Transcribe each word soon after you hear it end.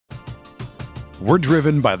We're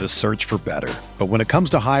driven by the search for better. But when it comes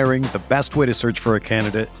to hiring, the best way to search for a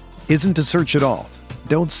candidate isn't to search at all.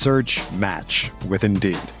 Don't search, match with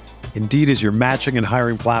Indeed. Indeed is your matching and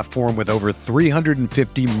hiring platform with over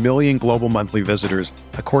 350 million global monthly visitors,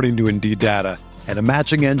 according to Indeed data, and a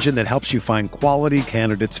matching engine that helps you find quality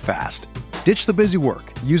candidates fast. Ditch the busy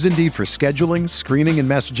work. Use Indeed for scheduling, screening, and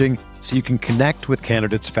messaging so you can connect with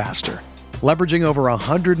candidates faster. Leveraging over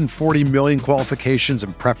 140 million qualifications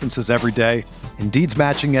and preferences every day, Indeed's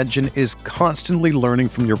matching engine is constantly learning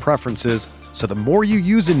from your preferences, so the more you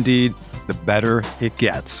use Indeed, the better it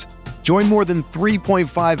gets. Join more than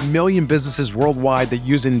 3.5 million businesses worldwide that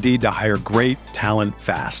use Indeed to hire great talent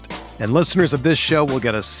fast. And listeners of this show will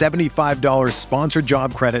get a $75 sponsored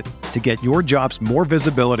job credit to get your jobs more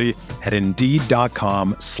visibility at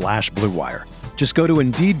Indeed.com/Blue Wire. Just go to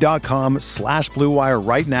Indeed.com/Blue Wire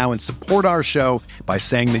right now and support our show by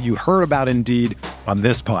saying that you heard about Indeed on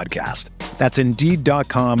this podcast. That's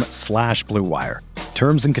Indeed.com/Blue Wire.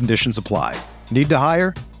 Terms and conditions apply. Need to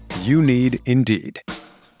hire? You need Indeed.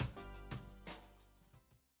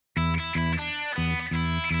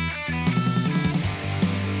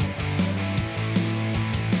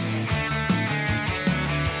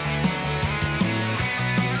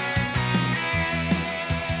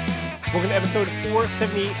 Welcome to episode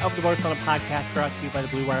 478 of the Barcelona Podcast, brought to you by the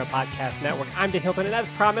Blue Wire Podcast Network. I'm Dan Hilton, and as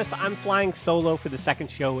promised, I'm flying solo for the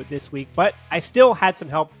second show this week, but I still had some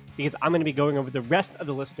help because I'm going to be going over the rest of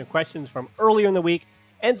the listener questions from earlier in the week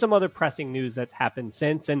and some other pressing news that's happened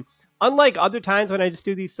since. And unlike other times when I just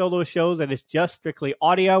do these solo shows that is just strictly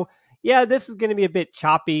audio, yeah, this is going to be a bit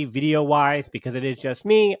choppy video-wise because it is just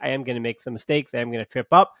me. I am going to make some mistakes. I am going to trip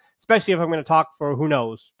up, especially if I'm going to talk for, who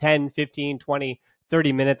knows, 10, 15, 20,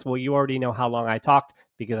 30 minutes. Well, you already know how long I talked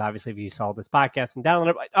because obviously if you saw this podcast and download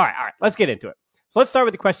it. All right, let's get into it. So let's start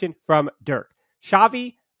with the question from Dirk.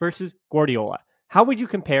 Xavi versus Guardiola. How would you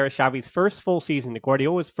compare Xavi's first full season to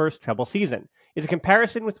Guardiola's first treble season? Is a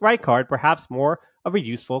comparison with Rijkaard perhaps more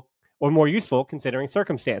useful considering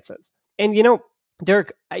circumstances? And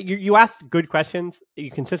Dirk, you asked good questions.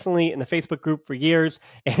 You consistently in the Facebook group for years,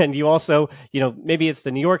 and you also, maybe it's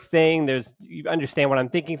the New York thing. You understand what I'm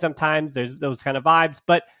thinking sometimes. There's those kind of vibes,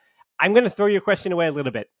 but I'm going to throw your question away a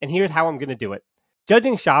little bit, and here's how I'm going to do it.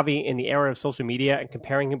 Judging Xavi in the era of social media and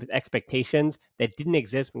comparing him with expectations that didn't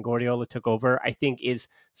exist when Guardiola took over, I think is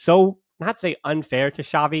so, not say unfair to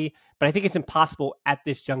Xavi, but I think it's impossible at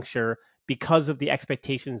this juncture because of the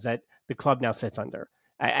expectations that the club now sits under.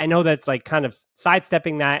 I know that's like kind of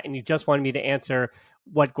sidestepping that, and you just wanted me to answer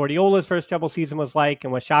what Guardiola's first treble season was like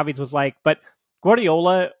and what Xavi's was like. But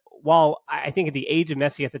Guardiola, while I think at the age of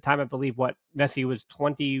Messi at the time, I believe Messi was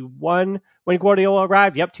 21 when Guardiola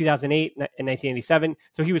arrived. Yep, 2008 and 1987.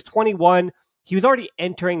 So he was 21. He was already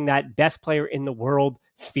entering that best player in the world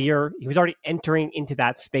sphere. He was already entering into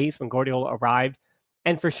that space when Guardiola arrived.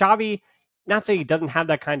 And for Xavi, not say he doesn't have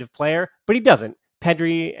that kind of player, but he doesn't.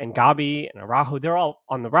 Pedri and Gabi and Araujo, they're all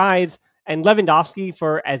on the rise. And Lewandowski,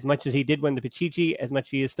 for as much as he did win the Pichichi, as much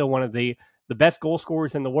as he is still one of the best goal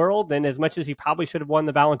scorers in the world, and as much as he probably should have won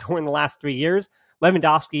the Ballon d'Or in the last 3 years,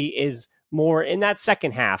 Lewandowski is more in that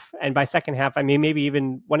second half. And by second half, I mean maybe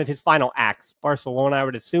even one of his final acts. Barcelona, I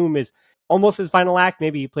would assume, is almost his final act.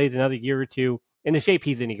 Maybe he plays another year or two. In the shape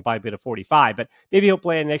he's in, he could probably be at 45, but maybe he'll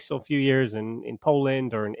play an extra few years in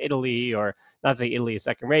Poland or in Italy, or not to say Italy is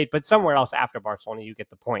second rate, but somewhere else after Barcelona. You get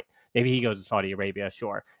the point. Maybe he goes to Saudi Arabia,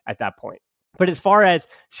 sure, at that point. But as far as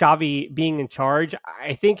Xavi being in charge,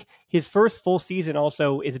 I think his first full season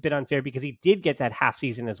also is a bit unfair because he did get that half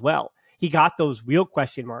season as well. He got those real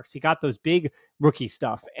question marks. He got those big rookie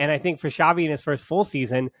stuff. And I think for Xavi in his first full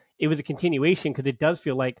season, it was a continuation because it does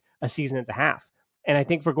feel like a season and a half. And I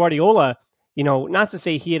think for Guardiola, not to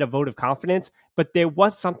say he had a vote of confidence, but there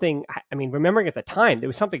was something, remembering at the time, there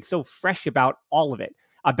was something so fresh about all of it,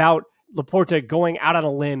 about Laporta going out on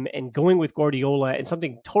a limb and going with Guardiola and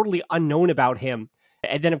something totally unknown about him.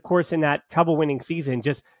 And then, of course, in that treble-winning season,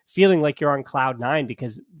 just feeling like you're on cloud nine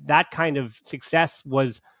because that kind of success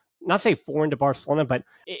was, not say foreign to Barcelona, but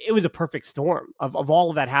it was a perfect storm of all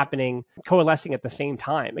of that happening, coalescing at the same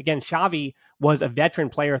time. Again, Xavi was a veteran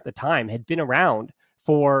player at the time, had been around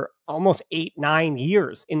for almost 8-9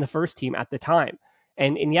 years in the first team at the time.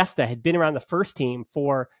 And Iniesta had been around the first team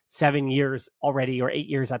for 7 years already, or 8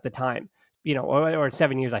 years at the time, or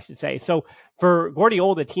 7 years, I should say. So for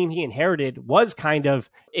Guardiola, the team he inherited was kind of,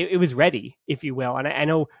 it was ready, if you will. And I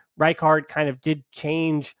know Rijkaard kind of did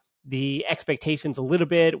change the expectations a little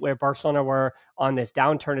bit, where Barcelona were on this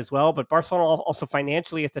downturn as well. But Barcelona also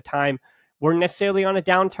financially at the time weren't necessarily on a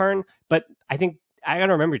downturn, but I think I got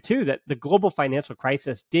to remember too that the global financial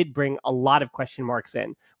crisis did bring a lot of question marks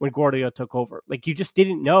in when Guardiola took over. Like, you just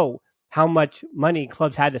didn't know how much money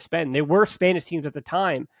clubs had to spend. There were Spanish teams at the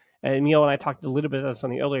time, and Emil and I talked a little bit about this on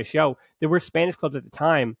the earlier show. There were Spanish clubs at the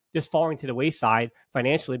time just falling to the wayside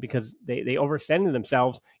financially because they overextended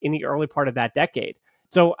themselves in the early part of that decade.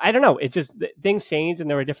 So I don't know. It's just things changed and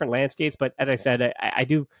there were different landscapes. But as I said, I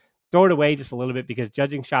do throw it away just a little bit because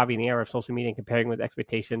judging Xavi in the era of social media and comparing with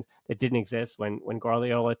expectations that didn't exist when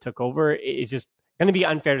Guardiola took over is just going to be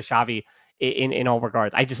unfair to Xavi in all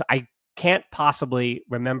regards. I can't possibly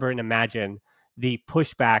remember and imagine the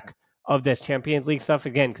pushback of this Champions League stuff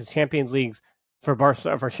again, because Champions Leagues for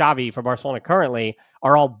Xavi, for Barcelona currently,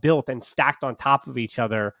 are all built and stacked on top of each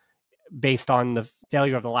other based on the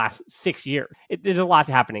failure of the last 6 years. There's a lot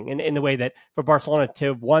happening in the way that for Barcelona to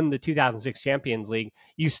have won the 2006 Champions League,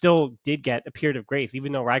 you still did get a period of grace,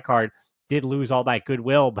 even though Rijkaard did lose all that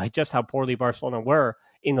goodwill by just how poorly Barcelona were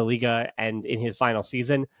in the Liga and in his final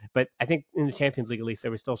season. But I think in the Champions League, at least,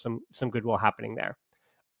 there was still some goodwill happening there.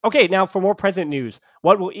 Okay, now for more present news,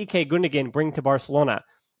 what will Ike Gundogan bring to Barcelona?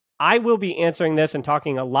 I will be answering this and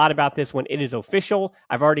talking a lot about this when it is official.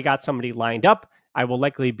 I've already got somebody lined up. I will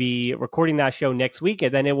likely be recording that show next week,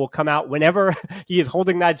 and then it will come out whenever he is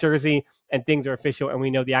holding that jersey and things are official and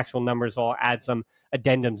we know the actual numbers. I'll add some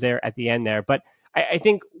addendums there at the end there. But I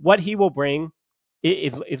think what he will bring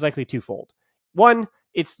is likely twofold. One,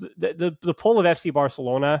 it's the pull of FC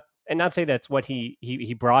Barcelona, and not say that's what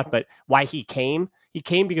he brought, but why he came. He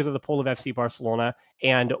came because of the pull of FC Barcelona,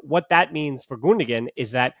 and what that means for Gundogan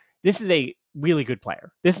is that this is a really good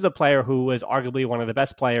player. This is a player who was arguably one of the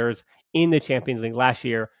best players in the Champions League last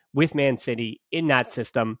year with Man City in that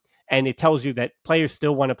system. And it tells you that players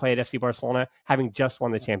still want to play at FC Barcelona, having just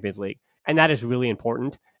won the Champions League. And that is really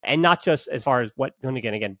important. And not just as far as what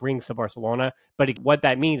Gundogan, again, brings to Barcelona, but what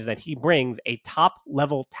that means is that he brings a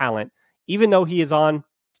top-level talent, even though he is on,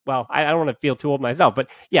 well, I don't want to feel too old myself, but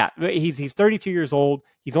yeah, he's 32 years old.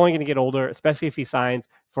 He's only going to get older, especially if he signs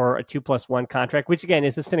for a 2+1 contract, which again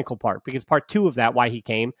is the cynical part, because part two of that, why he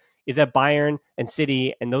came, is that Bayern and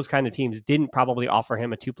City and those kind of teams didn't probably offer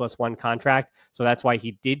him a 2+1 contract. So that's why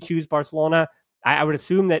he did choose Barcelona. I would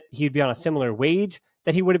assume that he'd be on a similar wage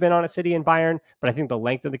that he would have been on at City and Bayern, but I think the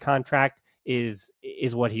length of the contract is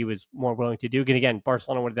what he was more willing to do. And again,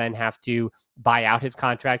 Barcelona would then have to buy out his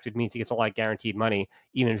contract, which means he gets a lot of guaranteed money,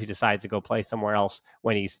 even if he decides to go play somewhere else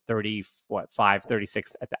when he's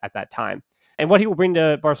 36 at that time. And what he will bring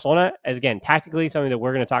to Barcelona is, again, tactically something that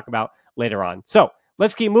we're going to talk about later on. So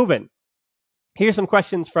let's keep moving. Here's some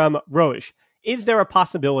questions from Roj. Is there a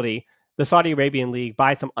possibility the Saudi Arabian League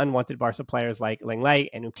buys some unwanted Barca players like Lenglet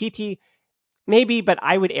and Umtiti? Maybe, but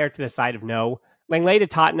I would err to the side of no. Lenglet to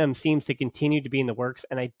Tottenham seems to continue to be in the works,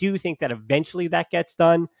 and I do think that eventually that gets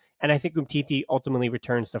done. And I think Umtiti ultimately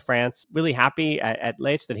returns to France. Really happy at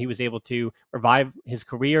Lecce that he was able to revive his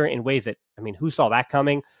career in ways that, I mean, who saw that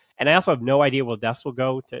coming? And I also have no idea where Dest will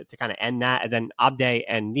go to kind of end that. And then Abde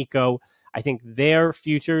and Nico, I think their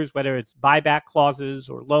futures, whether it's buyback clauses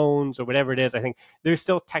or loans or whatever it is, I think they're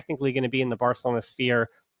still technically going to be in the Barcelona sphere,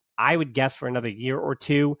 I would guess, for another year or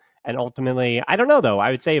two. And ultimately, I don't know, though.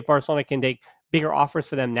 I would say if Barcelona can take bigger offers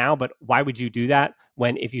for them now, but why would you do that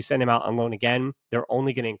when if you send him out on loan again, they're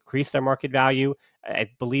only going to increase their market value? I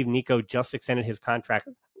believe Nico just extended his contract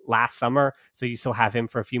last summer, so you still have him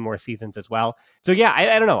for a few more seasons as well. So yeah,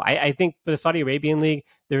 I don't know. I think for the Saudi Arabian League,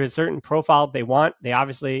 there is a certain profile they want. They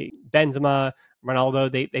obviously, Benzema,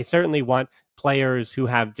 Ronaldo, they certainly want players who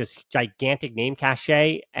have just gigantic name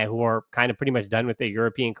cachet and who are kind of pretty much done with their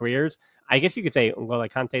European careers. I guess you could say N'Golo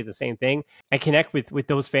Kante is the same thing, and connect with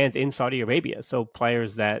those fans in Saudi Arabia. So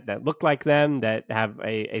players that look like them, that have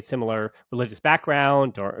a similar religious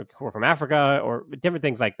background, or who are from Africa, or different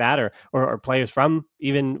things like that, or players from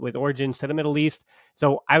even with origins to the Middle East.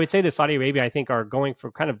 So I would say that Saudi Arabia, I think, are going for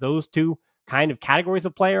kind of those two kind of categories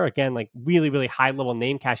of player. Again, like really, really high level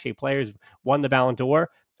name cachet players, won the Ballon d'Or,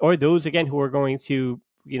 or those again who are going to,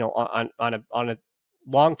 on a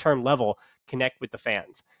long-term level, connect with the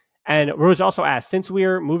fans. And Rose also asked, since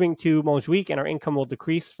we're moving to Montjuic and our income will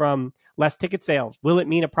decrease from less ticket sales, will it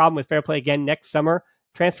mean a problem with fair play again next summer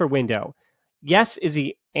transfer window? Yes is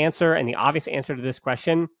the answer and the obvious answer to this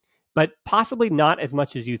question, but possibly not as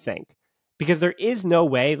much as you think, because there is no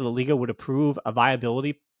way the Liga would approve a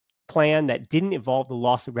viability plan that didn't involve the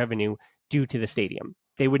loss of revenue due to the stadium.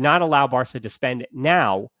 They would not allow Barca to spend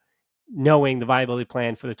now, knowing the viability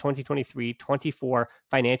plan for the 2023-24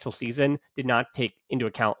 financial season did not take into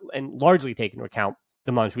account, and largely take into account,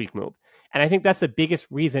 the Montjuic move. And I think that's the biggest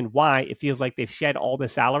reason why it feels like they've shed all the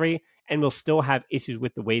salary and will still have issues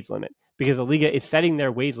with the wage limit. because the Liga is setting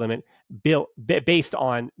their wage limit based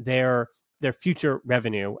on their future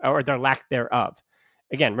revenue or their lack thereof.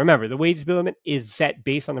 Again, remember, the wage limit is set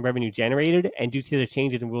based on the revenue generated, and due to the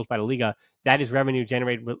changes in rules by the Liga, that is revenue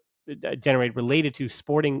generated related to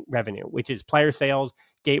sporting revenue, which is player sales,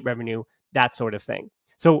 gate revenue, that sort of thing.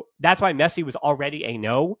 So that's why Messi was already a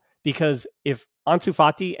no, because if Ansu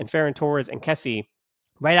Fati and Ferran Torres and Kessie,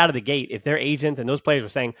 right out of the gate, if their agents and those players were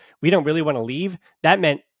saying, we don't really want to leave, that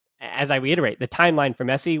meant, as I reiterate, the timeline for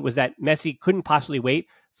Messi was that Messi couldn't possibly wait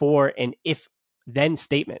for an if-then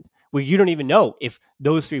statement, where you don't even know if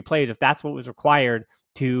those three players, if that's what was required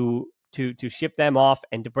to ship them off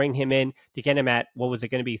and to bring him in to get him at, what was it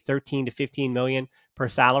going to be, 13 to 15 million per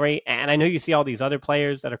salary. And I know you see all these other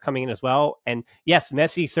players that are coming in as well. And yes,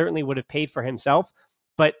 Messi certainly would have paid for himself,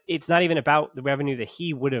 but it's not even about the revenue that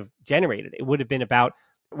he would have generated. It would have been about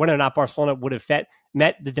whether or not Barcelona would have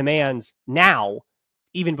met the demands now,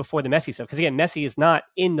 even before the Messi stuff. Because again, Messi is not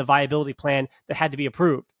in the viability plan that had to be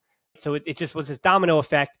approved. So it just was this domino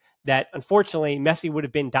effect that unfortunately Messi would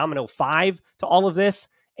have been domino 5 to all of this,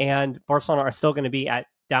 and Barcelona are still going to be at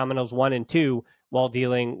dominoes 1 and 2 while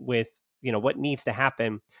dealing with, what needs to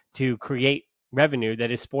happen to create revenue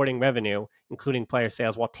that is sporting revenue, including player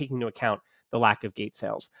sales, while taking into account the lack of gate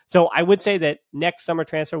sales. So I would say that next summer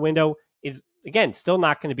transfer window is, again, still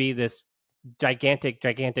not going to be this gigantic,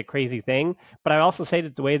 crazy thing. But I also say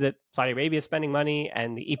that the way that Saudi Arabia is spending money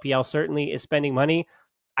and the EPL certainly is spending money,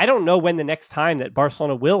 I don't know when the next time that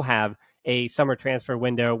Barcelona will have a summer transfer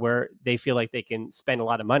window where they feel like they can spend a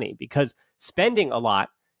lot of money, because spending a lot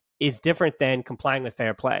is different than complying with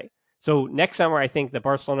fair play. So next summer, I think that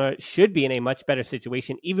Barcelona should be in a much better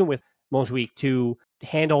situation, even with Montjuic, to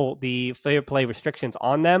handle the fair play restrictions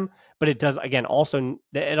on them. But it does, again, also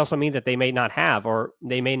means that they may not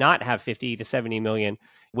have 50 to 70 million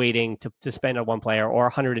waiting to spend on one player, or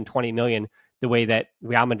 120 million the way that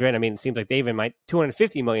Real Madrid, it seems like they even might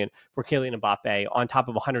 250 million for Kylian Mbappe on top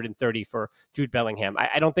of 130 for Jude Bellingham.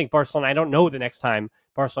 I don't think Barcelona, I don't know the next time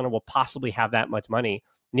Barcelona will possibly have that much money.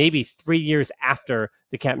 Maybe 3 years after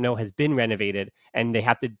the Camp Nou has been renovated and they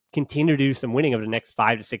have to continue to do some winning over the next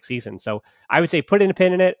 5 to 6 seasons. So I would say put in a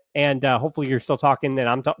pin in it, and hopefully you're still talking, and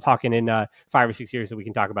I'm talking in 5 or 6 years so we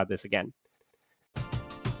can talk about this again.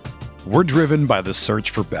 We're driven by the search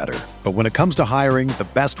for better. But when it comes to hiring, the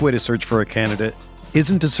best way to search for a candidate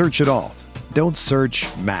isn't to search at all. Don't search,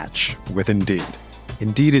 match with Indeed.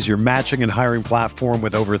 Indeed is your matching and hiring platform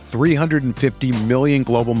with over 350 million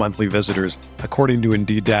global monthly visitors, according to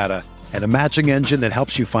Indeed data, and a matching engine that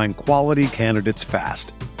helps you find quality candidates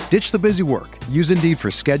fast. Ditch the busy work. Use Indeed for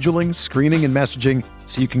scheduling, screening, and messaging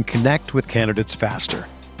so you can connect with candidates faster.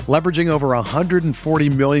 Leveraging over 140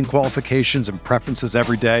 million qualifications and preferences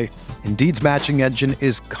every day, Indeed's matching engine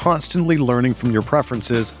is constantly learning from your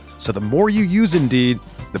preferences, so the more you use Indeed,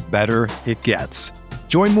 the better it gets.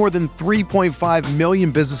 Join more than 3.5 million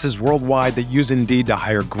businesses worldwide that use Indeed to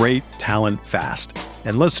hire great talent fast.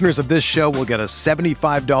 And listeners of this show will get a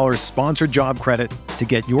 $75 sponsored job credit to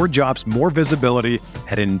get your jobs more visibility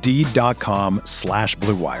at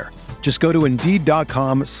Indeed.com/Blue Wire. Just go to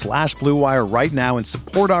Indeed.com/Blue Wire right now and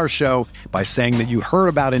support our show by saying that you heard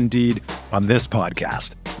about Indeed on this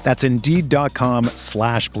podcast. That's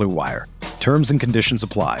Indeed.com/Blue Wire. Terms and conditions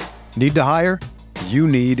apply. Need to hire? You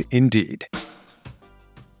need Indeed.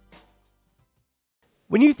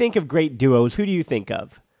 When you think of great duos, who do you think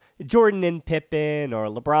of? Jordan and Pippen, or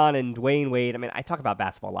LeBron and Dwayne Wade? I talk about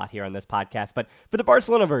basketball a lot here on this podcast, but for the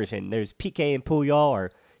Barcelona version, there's Piqué and Puyol,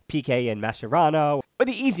 or Piqué and Mascherano, or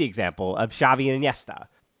the easy example of Xavi and Iniesta.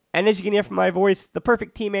 And as you can hear from my voice, the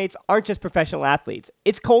perfect teammates aren't just professional athletes.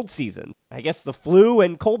 It's cold season. I guess the flu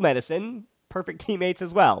and cold medicine, perfect teammates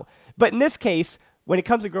as well. But in this case, when it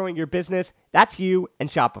comes to growing your business, that's you and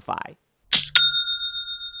Shopify.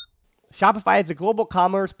 Shopify is a global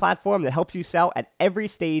commerce platform that helps you sell at every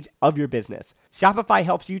stage of your business. Shopify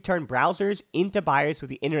helps you turn browsers into buyers with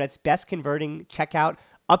the internet's best converting checkout,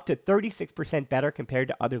 up to 36% better compared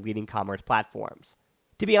to other leading commerce platforms.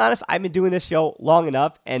 To be honest, I've been doing this show long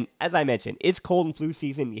enough, and as I mentioned, it's cold and flu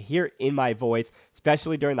season. You hear it in my voice,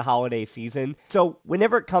 especially during the holiday season. So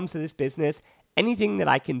whenever it comes to this business, anything that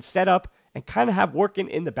I can set up and kind of have working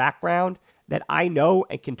in the background that I know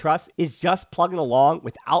and can trust is just plugging along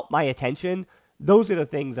without my attention. Those are the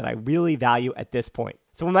things that I really value at this point.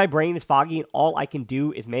 So when my brain is foggy and all I can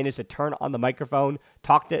do is manage to turn on the microphone,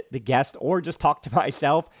 talk to the guest, or just talk to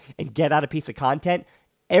myself and get out a piece of content,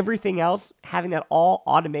 everything else, having that all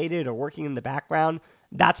automated or working in the background,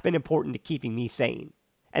 that's been important to keeping me sane.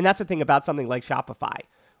 And that's the thing about something like Shopify.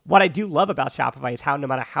 What I do love about Shopify is how no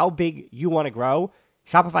matter how big you want to grow,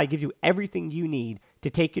 Shopify gives you everything you need to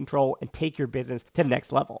take control and take your business to the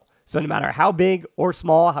next level. So no matter how big or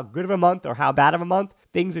small, how good of a month or how bad of a month,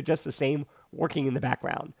 things are just the same working in the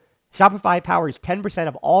background. Shopify powers 10%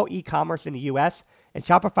 of all e-commerce in the US, and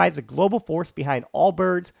Shopify is the global force behind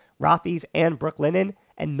Allbirds, Rothy's, and Brooklinen,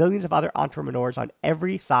 and millions of other entrepreneurs on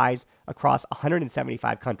every size across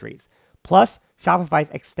 175 countries. Plus, Shopify's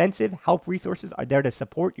extensive help resources are there to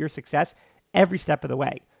support your success every step of the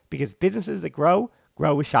way, because businesses that grow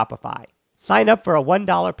with Shopify. Sign up for a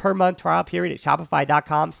 $1 per month trial period at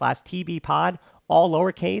shopify.com/tbpod, all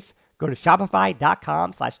lowercase. Go to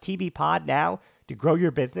shopify.com/tbpod now to grow your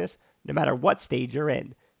business no matter what stage you're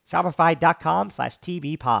in.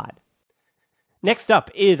 Shopify.com/tbpod. Next up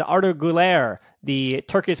is Arda Guler, the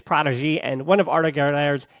Turkish prodigy, and one of Arda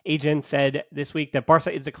Guler's agents said this week that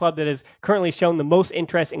Barca is the club that has currently shown the most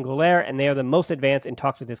interest in Guler, and they are the most advanced in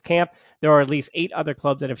talks with his camp. There are at least 8 other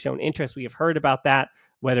clubs that have shown interest. We have heard about that,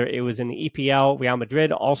 whether it was in the EPL. Real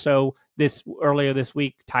Madrid also earlier this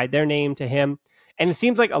week tied their name to him. And it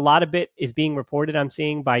seems like a lot of it is being reported, I'm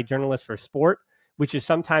seeing, by journalists for sport, which is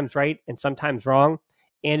sometimes right and sometimes wrong.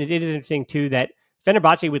 And it is interesting, too, that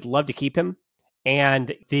Fenerbahce would love to keep him.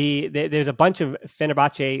 And there's a bunch of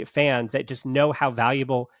Fenerbahce fans that just know how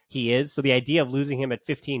valuable he is. So the idea of losing him at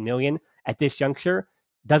 15 million at this juncture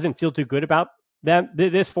doesn't feel too good about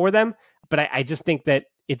this for them. But I just think that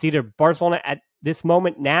it's either Barcelona at this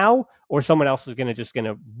moment now, or someone else is going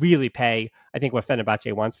to really pay, I think, what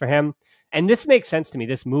Fenerbahce wants for him. And this makes sense to me,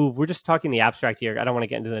 this move. We're just talking the abstract here. I don't want to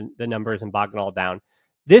get into the numbers and bog it all down.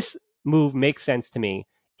 This move makes sense to me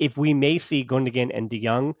if we may see Gundogan and De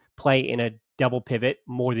Jong play in a double pivot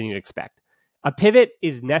more than you'd expect. A pivot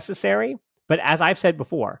is necessary, but as I've said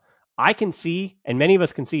before, I can see, and many of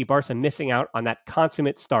us can see, Barca missing out on that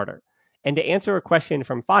consummate starter. And to answer a question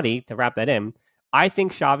from Fadi, to wrap that in, I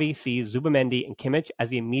think Xavi sees Zubimendi and Kimmich as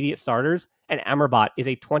the immediate starters, and Amrabat is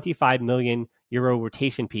a 25 million euro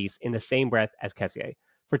rotation piece in the same breath as Kessié.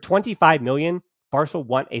 For 25 million, Barca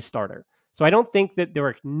want a starter. So I don't think that they're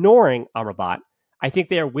ignoring Amrabat. I think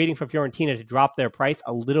they are waiting for Fiorentina to drop their price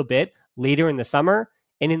a little bit later in the summer.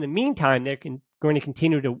 And in the meantime, they're going to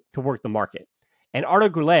continue to work the market. And Arda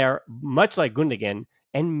Guler, much like Gundogan,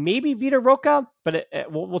 and maybe Vitor Roca, but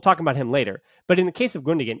we'll talk about him later. But in the case of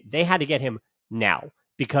Gundogan, they had to get him now,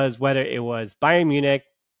 because whether it was Bayern Munich,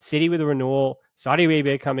 City with a renewal, Saudi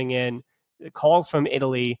Arabia coming in, calls from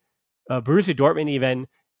Italy, Borussia Dortmund even,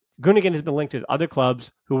 Gundogan has been linked to other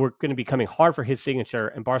clubs who were going to be coming hard for his signature,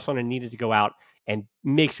 and Barcelona needed to go out and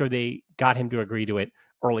make sure they got him to agree to it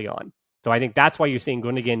early on. So I think that's why you're seeing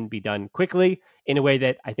Gundogan be done quickly, in a way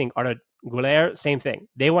that I think Arda Guler, same thing.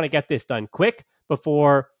 They want to get this done quick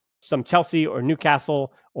before some Chelsea or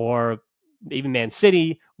Newcastle or even Man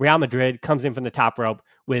City, Real Madrid comes in from the top rope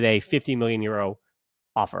with a 50 million euro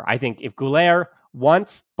offer. I think if Guler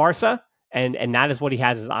wants Barca, and that is what he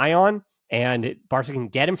has his eye on, and Barca can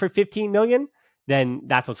get him for 15 million, then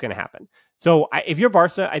that's what's going to happen. So if you're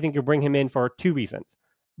Barca, I think you'll bring him in for 2 reasons.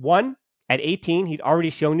 One, at 18, he's already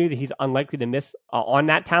shown you that he's unlikely to miss on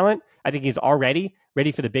that talent. I think he's already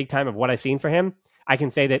ready for the big time of what I've seen for him. I can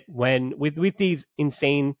say that with these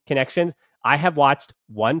insane connections, I have watched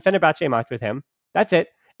one Fenerbahce match with him. That's it.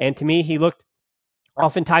 And to me, he looked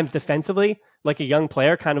oftentimes defensively like a young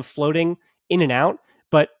player, kind of floating in and out.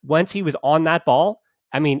 But once he was on that ball,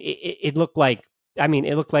 I mean, it looked like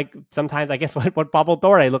sometimes, I guess, what Pablo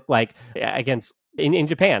Torre looked like against in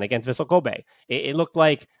Japan against Vissel Kobe. It looked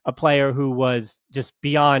like a player who was just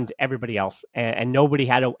beyond everybody else, and nobody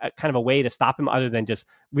had a kind of a way to stop him other than just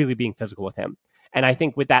really being physical with him. And I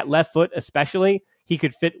think with that left foot especially, he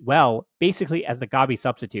could fit well basically as the Gabi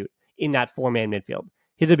substitute in that 4-man midfield.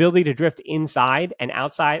 His ability to drift inside and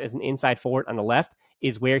outside as an inside forward on the left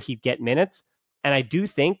is where he'd get minutes. And I do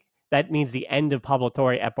think that means the end of Pablo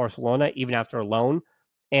Torre at Barcelona, even after a loan.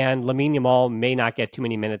 And Lamine Yamal may not get too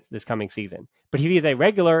many minutes this coming season. But if he is a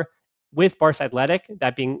regular with Barca Athletic,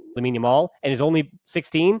 that being Lamine Yamal, and is only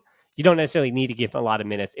 16, you don't necessarily need to give him a lot of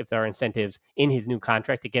minutes if there are incentives in his new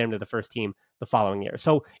contract to get him to the first team the following year.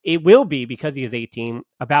 So it will be, because he is 18,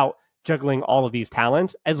 about juggling all of these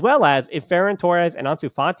talents, as well as if Ferran Torres and Ansu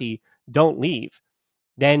Fati don't leave,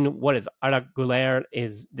 then what is Arda Guler?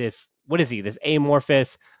 What is he? This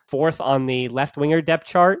amorphous 4th on the left winger depth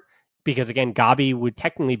chart? Because again, Gabi would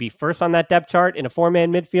technically be first on that depth chart in a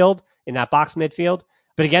 4-man midfield, in that box midfield.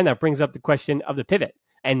 But again, that brings up the question of the pivot.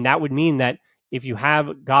 And that would mean that if you have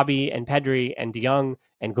Gabi and Pedri and De Jong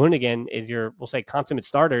and Gundogan is your, we'll say, consummate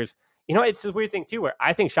starters, it's a weird thing too, where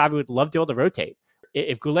I think Xavi would love to be able to rotate.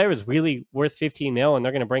 If Guler is really worth 15 mil and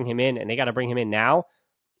they're going to bring him in and they got to bring him in now,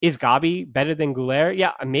 is Gabi better than Guler?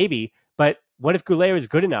 Yeah, maybe. But what if Guler is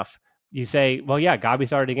good enough you say, well, yeah, Gabi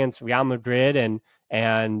started against Real Madrid and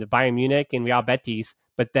Bayern Munich and Real Betis,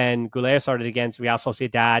 but then Guler started against Real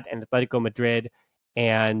Sociedad and Atletico Madrid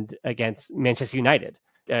and against Manchester United.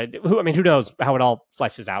 Who knows how it all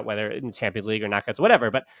fleshes out, whether in the Champions League or knockouts,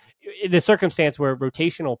 whatever. But in the circumstance where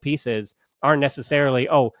rotational pieces aren't necessarily,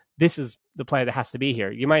 oh, this is the player that has to be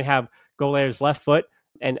here. You might have Goler's left foot,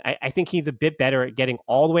 and I think he's a bit better at getting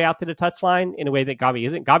all the way out to the touchline in a way that Gabi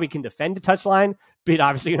isn't. Gabi can defend the touchline, but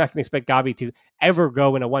obviously you're not going to expect Gabi to ever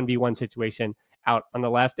go in a 1v1 situation out on the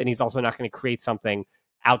left, and he's also not going to create something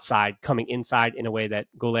outside coming inside in a way that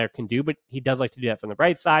Guler can do, but he does like to do that from the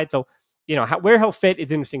right side. So, where he'll fit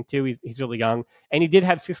is interesting too. He's really young, and he did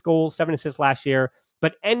have 6 goals, 7 assists last year,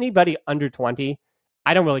 but anybody under 20,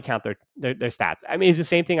 I don't really count their stats. I mean, it's the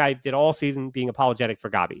same thing I did all season being apologetic for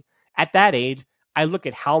Gabi. At that age, I look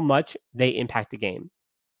at how much they impact the game.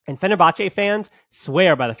 And Fenerbahce fans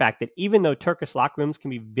swear by the fact that even though Turkish locker rooms can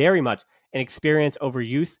be very much an experience over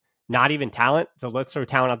youth, not even talent. So let's throw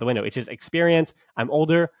talent out the window. It's just experience. I'm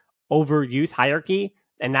older over youth hierarchy.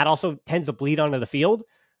 And that also tends to bleed onto the field.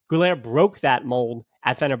 Guler broke that mold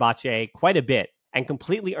at Fenerbahce quite a bit and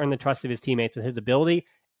completely earned the trust of his teammates with his ability.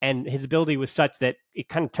 And his ability was such that it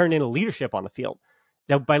kind of turned into leadership on the field.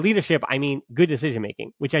 So by leadership, I mean good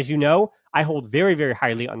decision-making, which, as you know, I hold very, very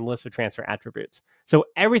highly on the list of transfer attributes. So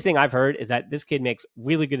everything I've heard is that this kid makes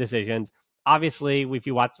really good decisions. Obviously, if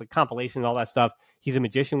you watch the compilation and all that stuff, he's a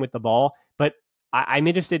magician with the ball. But I'm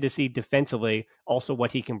interested to see defensively also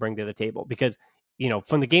what he can bring to the table. Because,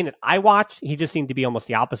 from the game that I watched, he just seemed to be almost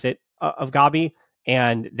the opposite of Gabi.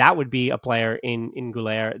 And that would be a player in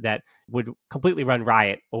Guler that would completely run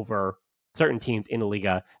riot over certain teams in the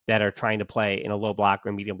Liga that are trying to play in a low block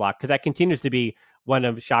or medium block, because that continues to be one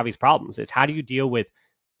of Xavi's problems. Is how do you deal with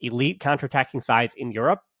elite counterattacking sides in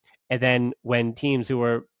Europe, and then when teams who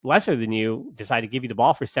are lesser than you decide to give you the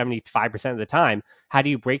ball for 75% of the time, how do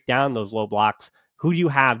you break down those low blocks? Who do you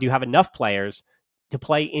have? Do you have enough players to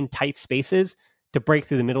play in tight spaces to break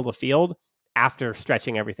through the middle of the field after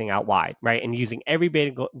stretching everything out wide, right? And using every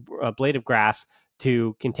blade of grass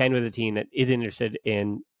to contend with a team that is interested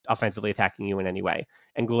in offensively attacking you in any way.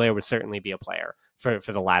 And Guler would certainly be a player for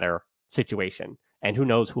the latter situation. And who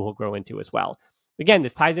knows who he'll grow into as well. Again,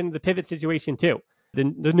 this ties into the pivot situation too. The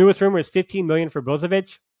newest rumor is $15 million for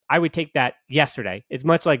Brozovic. I would take that yesterday. It's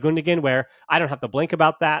much like Gundogan, where I don't have to blink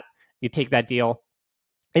about that. You take that deal.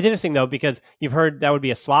 It's interesting though, because you've heard that would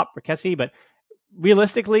be a swap for Kessie, but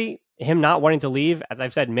realistically, him not wanting to leave, as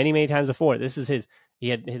I've said many, many times before, he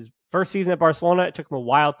had his first season at Barcelona. It took him a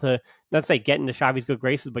while to, not say get into Xavi's good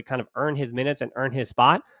graces, but kind of earn his minutes and earn his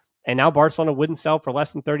spot. And now Barcelona wouldn't sell for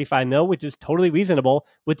less than 35 mil, which is totally reasonable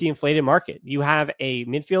with the inflated market. You have a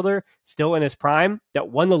midfielder still in his prime that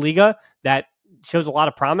won the Liga, that shows a lot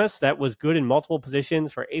of promise, that was good in multiple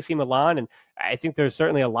positions for AC Milan. And I think there's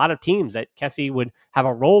certainly a lot of teams that Kessie would have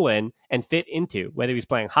a role in and fit into, whether he's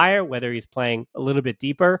playing higher, whether he's playing a little bit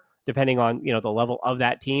deeper, depending on, the level of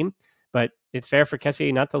that team. But it's fair for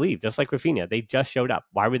Kessie not to leave, just like Rafinha. They just showed up.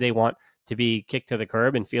 Why would they want to be kicked to the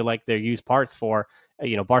curb and feel like they're used parts for,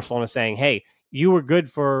 Barcelona saying, hey, you were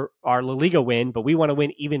good for our La Liga win, but we want to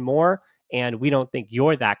win even more. And we don't think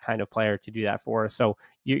you're that kind of player to do that for us. So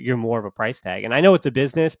you're more of a price tag. And I know it's a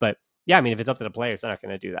business, but yeah, I mean, if it's up to the players, they're not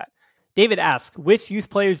going to do that. David asks, which youth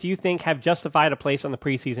players do you think have justified a place on the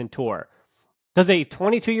preseason tour? Does a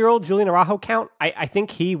 22-year-old Julian Araujo count? I think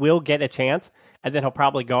he will get a chance, and then he'll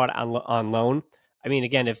probably go out on loan. I mean,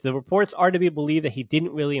 again, if the reports are to be believed that he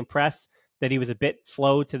didn't really impress, that he was a bit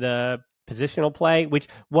slow to the positional play, which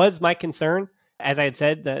was my concern. As I had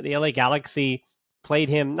said, the LA Galaxy played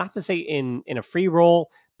him, not to say in a free role,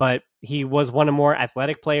 but he was one of the more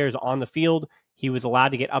athletic players on the field. He was allowed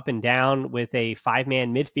to get up and down with a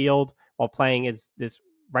 5-man midfield while playing as this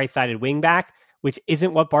right-sided wingback, which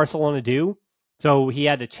isn't what Barcelona do. So he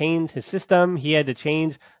had to change his system. He had to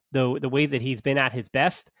change the ways that he's been at his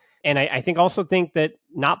best. And I think that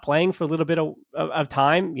not playing for a little bit of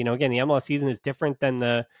time, again, the MLS season is different than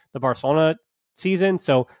the Barcelona season.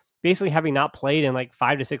 So basically having not played in like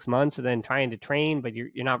 5 to 6 months and then trying to train, but you're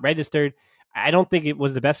not registered, I don't think it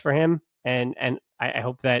was the best for him. And I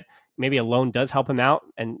hope that maybe a loan does help him out.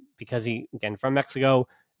 And because he, again, from Mexico,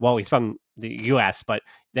 well, he's from the U.S., but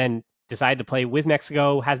then decided to play with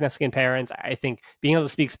Mexico, has Mexican parents. I think being able to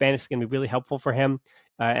speak Spanish is going to be really helpful for him.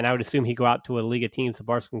 And I would assume he'd go out to a Liga team so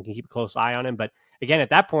Barcelona can keep a close eye on him. But again,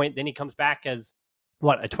 at that point, then he comes back as,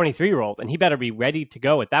 a 23-year-old, and he better be ready to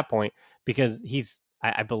go at that point, because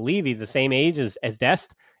I believe he's the same age as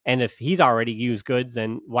Dest. And if he's already used goods,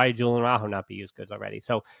 then why did Julian Araujo not be used goods already?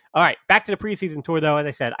 So, all right, back to the preseason tour, though. As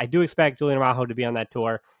I said, I do expect Julian Araujo to be on that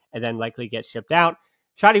tour and then likely get shipped out.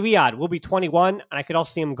 Shadi Riyad will be 21, and I could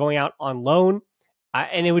also see him going out on loan.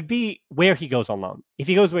 And it would be where he goes on loan. If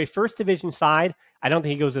he goes to a first division side, I don't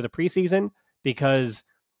think he goes to the preseason because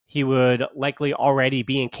he would likely already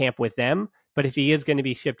be in camp with them. But if he is going to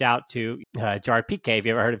be shipped out to Gerard Piqué, if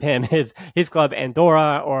you ever heard of him, his club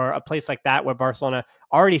Andorra or a place like that where Barcelona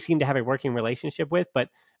already seem to have a working relationship with. But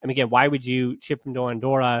I mean, again, why would you ship him to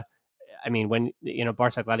Andorra? I mean, when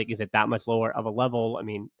Barca Athletic is at that much lower of a level, I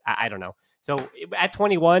mean, I don't know. So at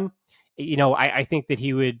 21, I think that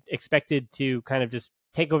he would expected to kind of just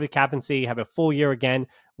take over the captaincy, have a full year again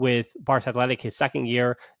with Barca Athletic, his second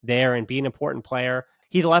year there, and be an important player.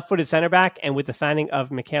 He's a left-footed center back, and with the signing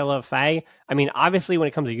of Michaela Faye, I mean, obviously, when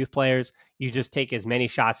it comes to youth players, you just take as many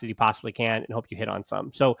shots as you possibly can and hope you hit on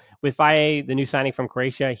some. So with Faye, the new signing from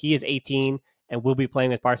Croatia, he is 18 and will be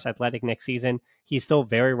playing with Barca Athletic next season. He's still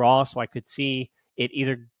very raw, so I could see it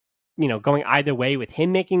either, going either way with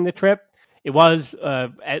him making the trip. It was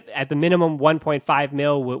at the minimum 1.5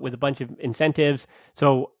 mil with a bunch of incentives.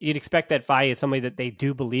 So you'd expect that Faye is somebody that they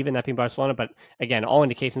do believe in, that being Barcelona. But again, all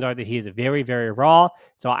indications are that he is very, very raw.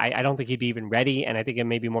 So I don't think he'd be even ready. And I think it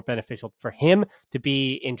may be more beneficial for him to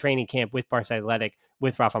be in training camp with Barca Athletic,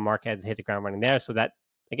 with Rafa Marquez, hit the ground running there. So that,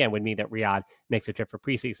 again, would mean that Riyad makes a trip for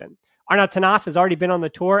preseason. Arda Tanas has already been on the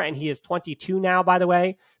tour, and he is 22 now, by the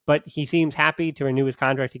way. But he seems happy to renew his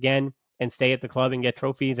contract again and stay at the club and get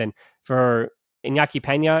trophies. And for Iñaki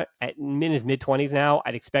Peña in his mid-20s now,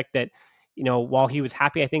 I'd expect that, while he was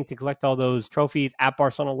happy, I think, to collect all those trophies at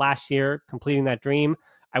Barcelona last year, completing that dream,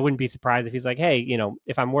 I wouldn't be surprised if he's like, hey,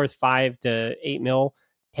 if I'm worth 5 to 8 mil,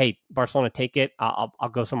 hey, Barcelona, take it. I'll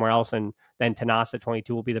go somewhere else. And then Tanas at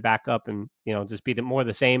 22 will be the backup and, just be more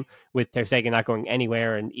the same with Ter Stegen not going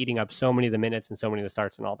anywhere and eating up so many of the minutes and so many of the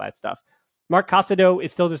starts and all that stuff. Marc Casado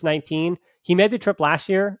is still just 19. He made the trip last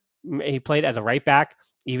year. He played as a right back,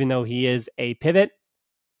 even though he is a pivot.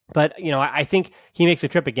 But, I think he makes a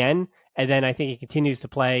trip again. And then I think he continues to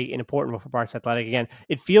play an important role for Barca Athletic again.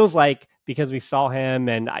 It feels like, because we saw him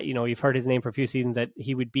and, you've heard his name for a few seasons, that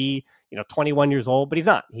he would be, 21 years old, but he's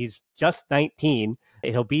not. He's just 19.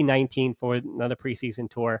 He'll be 19 for another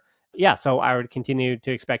preseason tour. Yeah, so I would continue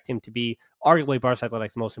to expect him to be arguably Barca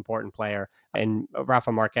Athletic's most important player, and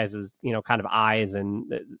Rafa Marquez's, kind of eyes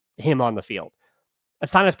and him on the field.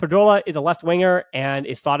 Astanis Pedrola is a left winger and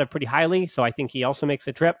is thought of pretty highly, so I think he also makes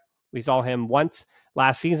the trip. We saw him once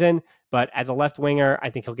last season, but as a left winger, I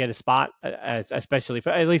think he'll get a spot, especially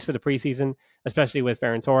at least for the preseason, especially with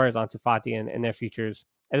Ferran Torres, Ansu Fati, and their futures,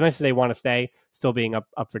 as much as they want to stay, still being up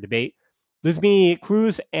for debate. Luzmi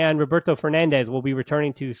Cruz and Roberto Fernandez will be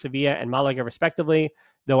returning to Sevilla and Malaga, respectively,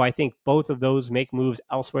 though I think both of those make moves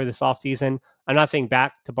elsewhere this offseason. I'm not saying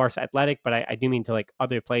back to Barca Athletic, but I do mean to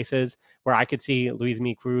other places where I could see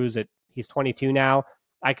Luzmi Cruz he's 22 now.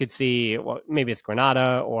 I could see, maybe it's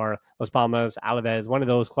Granada or Las Palmas, Alaves, one of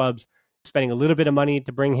those clubs, spending a little bit of money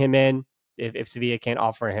to bring him in if Sevilla can't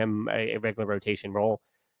offer him a regular rotation role.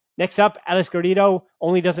 Next up, Alex Garrido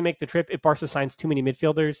only doesn't make the trip if Barca signs too many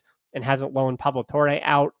midfielders and hasn't loaned Pablo Torre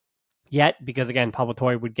out yet, because, again, Pablo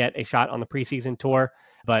Torre would get a shot on the preseason tour.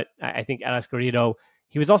 But I think Alex Garrido,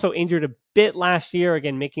 he was also injured a bit last year,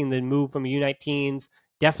 again, making the move from U19s.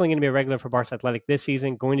 Definitely going to be a regular for Barca Athletic this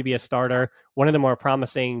season, going to be a starter, one of the more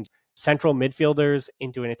promising central midfielders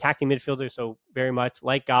into an attacking midfielder. So very much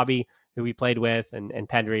like Gabi, who we played with, and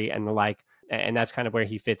Pedri and the like. And that's kind of where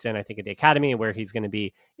he fits in, I think, at the academy and where he's going to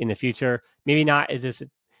be in the future. Maybe not as this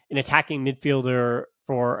an attacking midfielder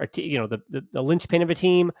for the linchpin of a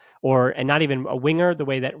team, and not even a winger the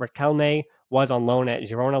way that Riquelme was on loan at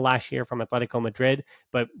Girona last year from Atletico Madrid,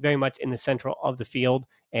 but very much in the central of the field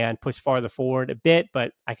and push farther forward a bit.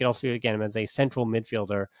 But I could also, again, as a central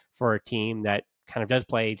midfielder for a team that kind of does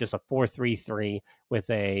play just a 4-3-3 with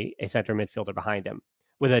a center midfielder behind him,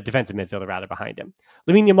 with a defensive midfielder rather behind him.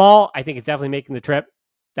 Lamine Yamal, I think, is definitely making the trip.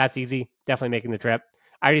 That's easy. Definitely making the trip.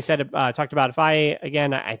 I already talked about Faye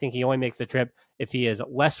again. I think he only makes the trip if he is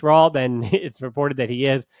less raw than it's reported that he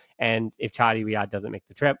is, and if Shadi Riyad doesn't make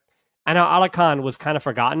the trip. I know Alakan was kind of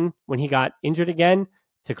forgotten when he got injured again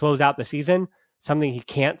to close out the season, something he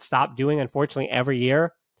can't stop doing, unfortunately, every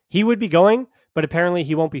year. He would be going, but apparently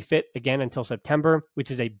he won't be fit again until September,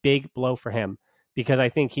 which is a big blow for him, because I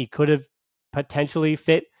think he could have potentially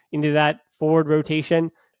fit into that forward rotation,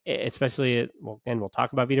 especially, and we'll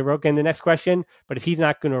talk about Vitor Roque in the next question, but if he's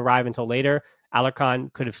not going to arrive until later,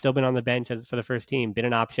 Alarcon could have still been on the bench for the first team, been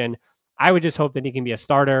an option. I would just hope that he can be a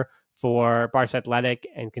starter for Barca Athletic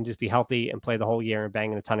and can just be healthy and play the whole year and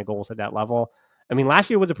banging a ton of goals at that level. I mean, last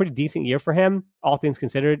year was a pretty decent year for him, all things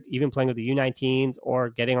considered, even playing with the U19s or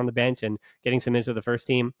getting on the bench and getting some minutes with the first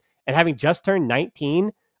team. And having just turned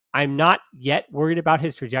 19, I'm not yet worried about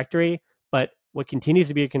his trajectory, but what continues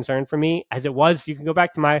to be a concern for me, as it was, you can go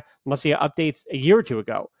back to my Mustard updates a year or two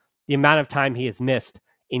ago, the amount of time he has missed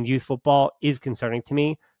in youth football is concerning to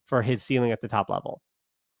me for his ceiling at the top level.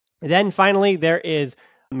 And then finally, there is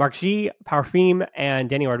Mark G, Parfim, and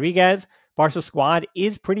Danny Rodriguez. Barca's squad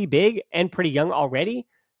is pretty big and pretty young already.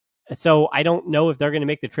 So I don't know if they're going to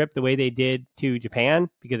make the trip the way they did to Japan,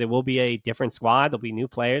 because it will be a different squad. There'll be new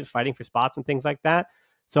players fighting for spots and things like that.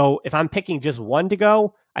 So if I'm picking just one to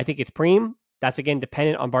go, I think it's Preem. That's, again,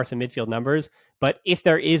 dependent on Barca midfield numbers. But if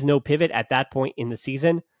there is no pivot at that point in the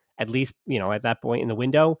season, at least, at that point in the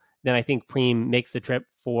window, then I think Preem makes the trip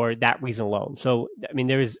for that reason alone. So, I mean,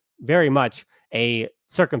 there is very much a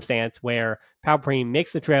circumstance where Pau Preem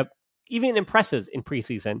makes the trip, even impresses in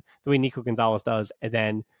preseason the way Nico Gonzalez does, and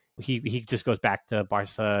then he just goes back to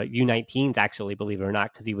Barca U19s, actually, believe it or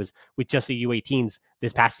not, because he was with just the U18s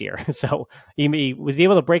this past year. So he was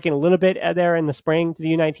able to break in a little bit there in the spring to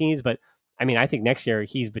the U19s, but I mean, I think next year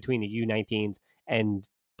he's between the U19s and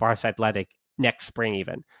Barca Athletic next spring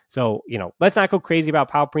even. So, let's not go crazy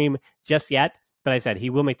about Pau Preem just yet, but I said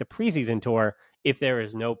he will make the preseason tour if there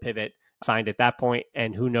is no pivot signed at that point,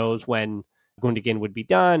 and who knows when Gundogan would be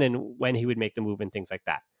done and when he would make the move and things like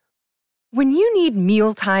that. When you need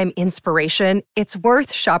mealtime inspiration, it's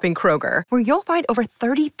worth shopping Kroger, where you'll find over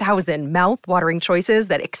 30,000 mouth-watering choices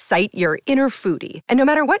that excite your inner foodie. And no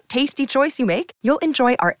matter what tasty choice you make, you'll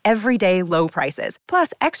enjoy our everyday low prices,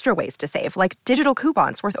 plus extra ways to save, like digital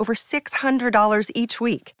coupons worth over $600 each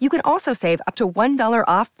week. You can also save up to $1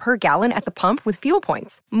 off per gallon at the pump with fuel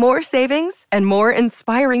points. More savings and more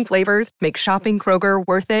inspiring flavors make shopping Kroger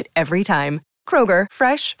worth it every time. Kroger,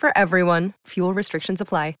 fresh for everyone. Fuel restrictions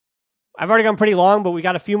apply. I've already gone pretty long, but we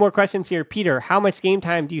got a few more questions here. Peter, how much game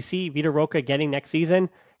time do you see Vitor Roque getting next season?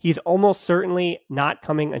 He's almost certainly not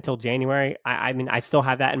coming until January. I mean, I still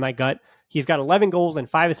have that in my gut. He's got 11 goals and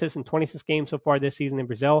 5 assists in 26 games so far this season in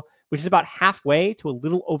Brazil, which is about halfway to a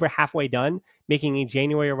little over halfway done, making a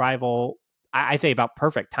January arrival, I'd say, about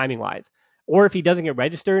perfect timing-wise. Or if he doesn't get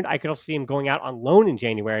registered, I could also see him going out on loan in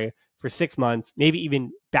January for 6 months, maybe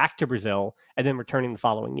even back to Brazil, and then returning the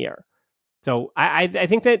following year. So I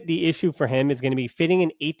think that the issue for him is going to be fitting an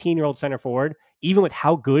 18-year-old center forward, even with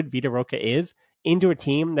how good Vitor Roque is, into a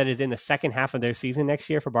team that is in the second half of their season next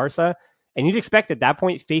year for Barca. And you'd expect at that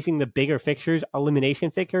point, facing the bigger fixtures, elimination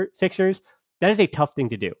fixtures, that is a tough thing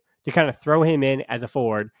to do, to kind of throw him in as a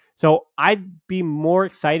forward. So I'd be more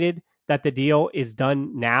excited that the deal is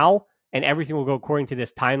done now and everything will go according to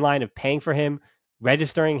this timeline of paying for him,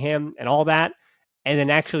 registering him, and all that, and then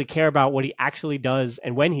actually care about what he actually does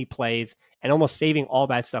and when he plays, and almost saving all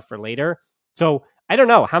that stuff for later. So I don't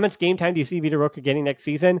know. How much game time do you see Vitor Roque getting next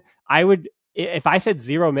season? If I said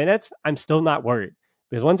 0 minutes, I'm still not worried.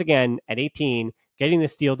 Because once again, at 18, getting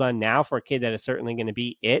this deal done now for a kid that is certainly going to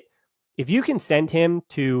be it. If you can send him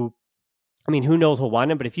to, I mean, who knows who'll want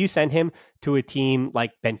him, but if you send him to a team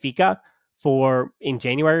like Benfica in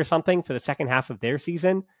January or something for the second half of their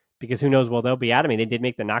season, because who knows where they'll be at. I mean, they did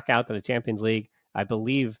make the knockout to the Champions League, I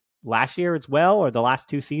believe, last year as well, or the last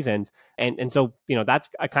 2 seasons. And so, that's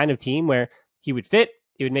a kind of team where he would fit.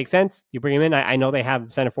 It would make sense. You bring him in. I know they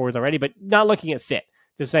have center forwards already, but not looking at fit.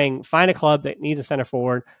 Just saying, find a club that needs a center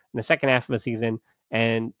forward in the second half of the season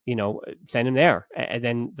and, send him there. And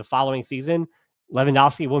then the following season,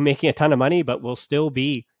 Lewandowski will be making a ton of money, but will still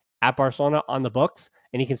be at Barcelona on the books,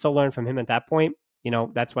 and he can still learn from him at that point.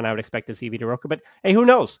 That's when I would expect to see Vitor Roque. But hey, who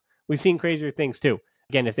knows? We've seen crazier things too.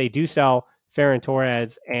 Again, if they do sell Ferran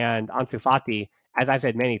Torres and Ansu Fati, as I've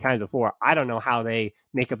said many times before, I don't know how they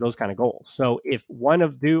make up those kind of goals. So if one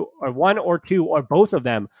or two or both of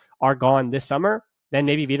them are gone this summer, then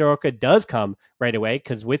maybe Vitor Roque does come right away,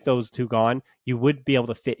 because with those 2 gone, you would be able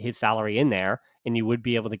to fit his salary in there, and you would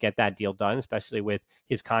be able to get that deal done, especially with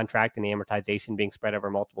his contract and the amortization being spread over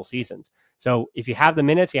multiple seasons. So if you have the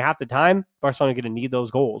minutes, you have the time, Barcelona are going to need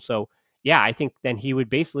those goals. So yeah, I think then he would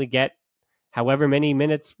basically get however many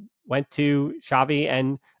minutes went to Xavi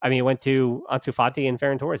went to Ansu Fati and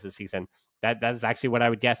Ferran Torres this season. That is actually what I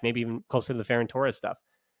would guess, maybe even closer to the Ferran Torres stuff.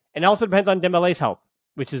 And it also depends on Dembele's health,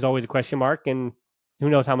 which is always a question mark. And who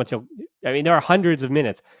knows how much there are hundreds of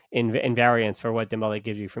minutes in variance for what Dembele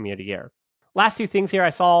gives you from year to year. Last 2 things here. I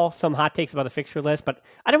saw some hot takes about the fixture list, but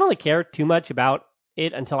I don't really care too much about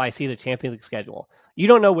it until I see the Champions League schedule. You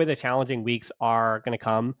don't know where the challenging weeks are going to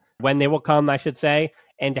come, when they will come, I should say,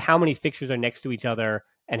 and how many fixtures are next to each other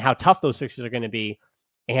and how tough those fixtures are going to be.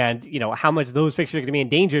 And, how much those fixtures are going to be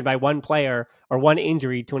endangered by one player or one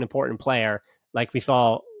injury to an important player, like we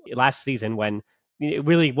saw last season when it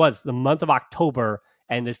really was the month of October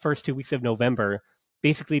and the first 2 weeks of November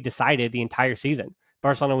basically decided the entire season,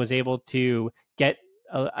 Barcelona was able to get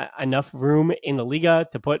enough room in the Liga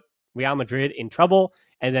to put Real Madrid in trouble.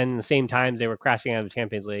 And then at the same time, they were crashing out of the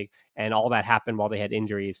Champions League. And all that happened while they had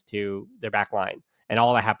injuries to their back line. And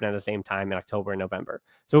all that happened at the same time in October and November.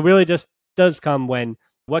 So it really just does come when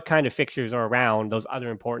what kind of fixtures are around those other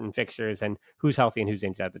important fixtures and who's healthy and who's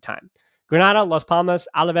injured at the time. Granada, Las Palmas,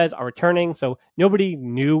 Alaves are returning. So nobody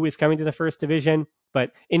new is coming to the first division.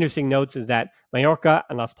 But interesting notes is that Mallorca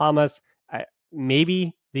and Las Palmas,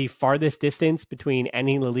 maybe the farthest distance between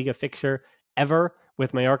any La Liga fixture ever,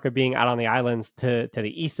 with Mallorca being out on the islands to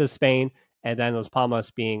the east of Spain, and then Las Palmas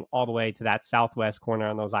being all the way to that southwest corner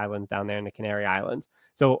on those islands down there in the Canary Islands.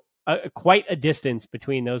 So quite a distance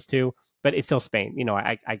between those two, but it's still Spain.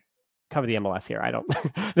 I cover the MLS here. I don't.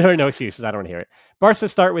 There are no excuses. I don't hear it. Barca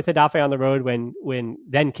start with Getafe on the road when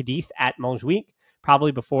then Cadiz at Montjuic,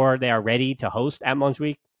 probably before they are ready to host at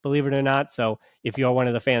Montjuic, believe it or not. So if you're one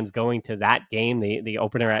of the fans going to that game, the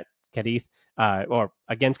opener at Cadiz, or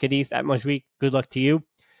against Cadiz at Montjuic, good luck to you.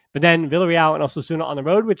 But then Villarreal and Osasuna on the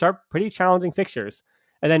road, which are pretty challenging fixtures.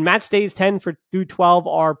 And then match days 10 through 12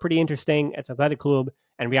 are pretty interesting. It's Athletic Club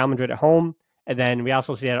and Real Madrid at home, and then Real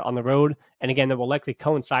Sociedad on the road. And again, that will likely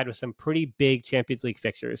coincide with some pretty big Champions League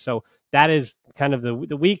fixtures. So that is kind of the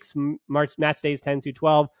weeks, match days 10 through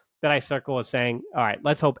 12, that I circle as saying, all right,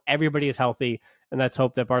 let's hope everybody is healthy, and let's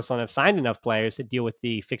hope that Barcelona have signed enough players to deal with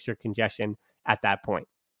the fixture congestion at that point.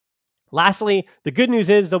 Lastly, the good news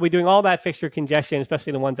is they'll be doing all that fixture congestion,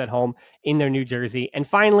 especially the ones at home, in their new jersey. And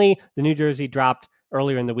finally, the new jersey dropped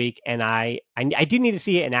earlier in the week, and I do need to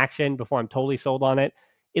see it in action before I'm totally sold on it.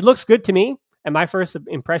 It looks good to me, and my first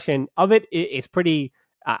impression of it is pretty,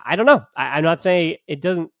 I don't know. I'm not saying it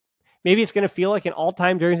doesn't, maybe it's going to feel like an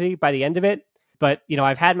all-time jersey by the end of it, but,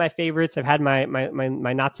 I've had my favorites, I've had my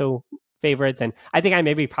not-so favorites, and I think I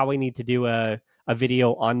maybe probably need to do a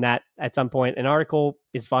video on that at some point. An article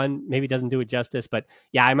is fun, maybe doesn't do it justice, but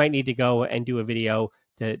yeah, I might need to go and do a video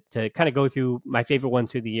to kind of go through my favorite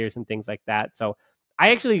ones through the years and things like that. So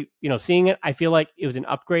I actually, seeing it, I feel like it was an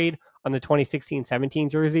upgrade on the 2016-17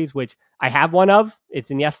 jerseys, which I have one of. It's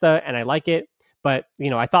Iniesta and I like it, but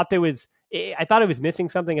I thought it was missing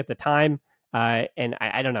something at the time. And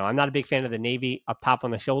I don't know. I'm not a big fan of the navy up top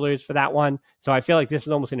on the shoulders for that one. So I feel like this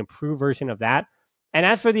is almost an improved version of that. And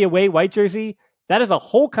as for the away white jersey, that is a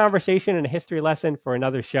whole conversation and a history lesson for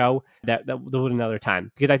another show that we'll do another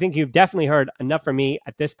time, because I think you've definitely heard enough from me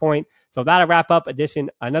at this point. So that'll wrap up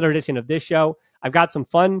another edition of this show. I've got some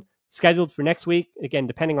fun scheduled for next week. Again,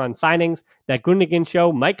 depending on signings, that Gundogan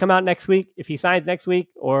show might come out next week if he signs next week,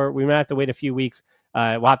 or we might have to wait a few weeks.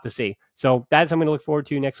 We'll have to see. So that's something to look forward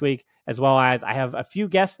to next week, as well as I have a few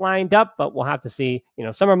guests lined up, but we'll have to see.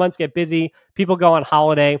 Summer months get busy. People go on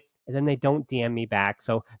holiday, and then they don't DM me back.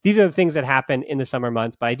 So these are the things that happen in the summer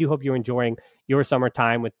months, but I do hope you're enjoying your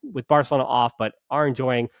summertime with Barcelona off, but are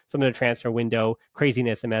enjoying some of the transfer window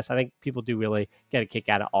craziness and mess. I think people do really get a kick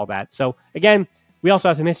out of all that. So again, we also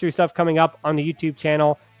have some history stuff coming up on the YouTube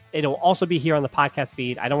channel. It'll also be here on the podcast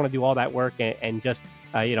feed. I don't want to do all that work and just,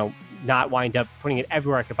 not wind up putting it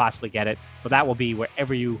everywhere I could possibly get it. So that will be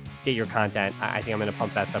wherever you get your content. I think I'm going to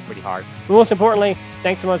pump that stuff pretty hard. But most importantly,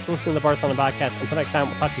 thanks so much for listening to the Barcelona Podcast. Until next time,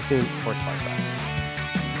 we'll talk to you soon. Sports Barca.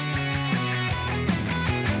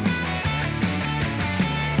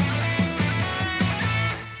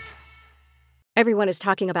 Everyone is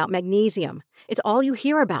talking about magnesium. It's all you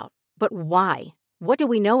hear about. But why? What do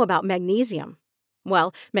we know about magnesium?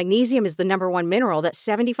 Well, magnesium is the number one mineral that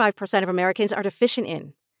 75% of Americans are deficient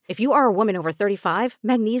in. If you are a woman over 35,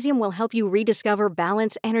 magnesium will help you rediscover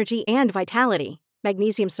balance, energy, and vitality.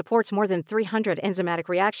 Magnesium supports more than 300 enzymatic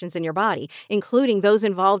reactions in your body, including those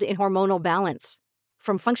involved in hormonal balance.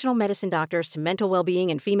 From functional medicine doctors to mental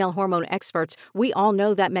well-being and female hormone experts, we all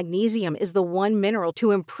know that magnesium is the one mineral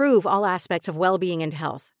to improve all aspects of well-being and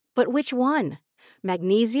health. But which one?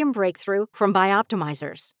 Magnesium Breakthrough from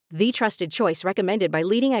Bioptimizers, the trusted choice recommended by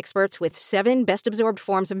leading experts with 7 best-absorbed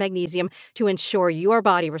forms of magnesium to ensure your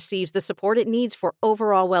body receives the support it needs for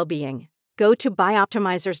overall well-being. Go to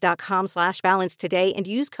bioptimizers.com/balance today and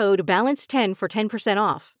use code BALANCE10 for 10%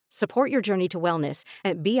 off. Support your journey to wellness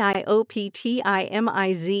at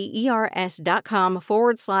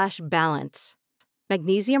bioptimizers.com/balance.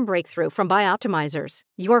 Magnesium Breakthrough from Bioptimizers,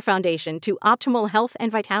 your foundation to optimal health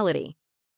and vitality.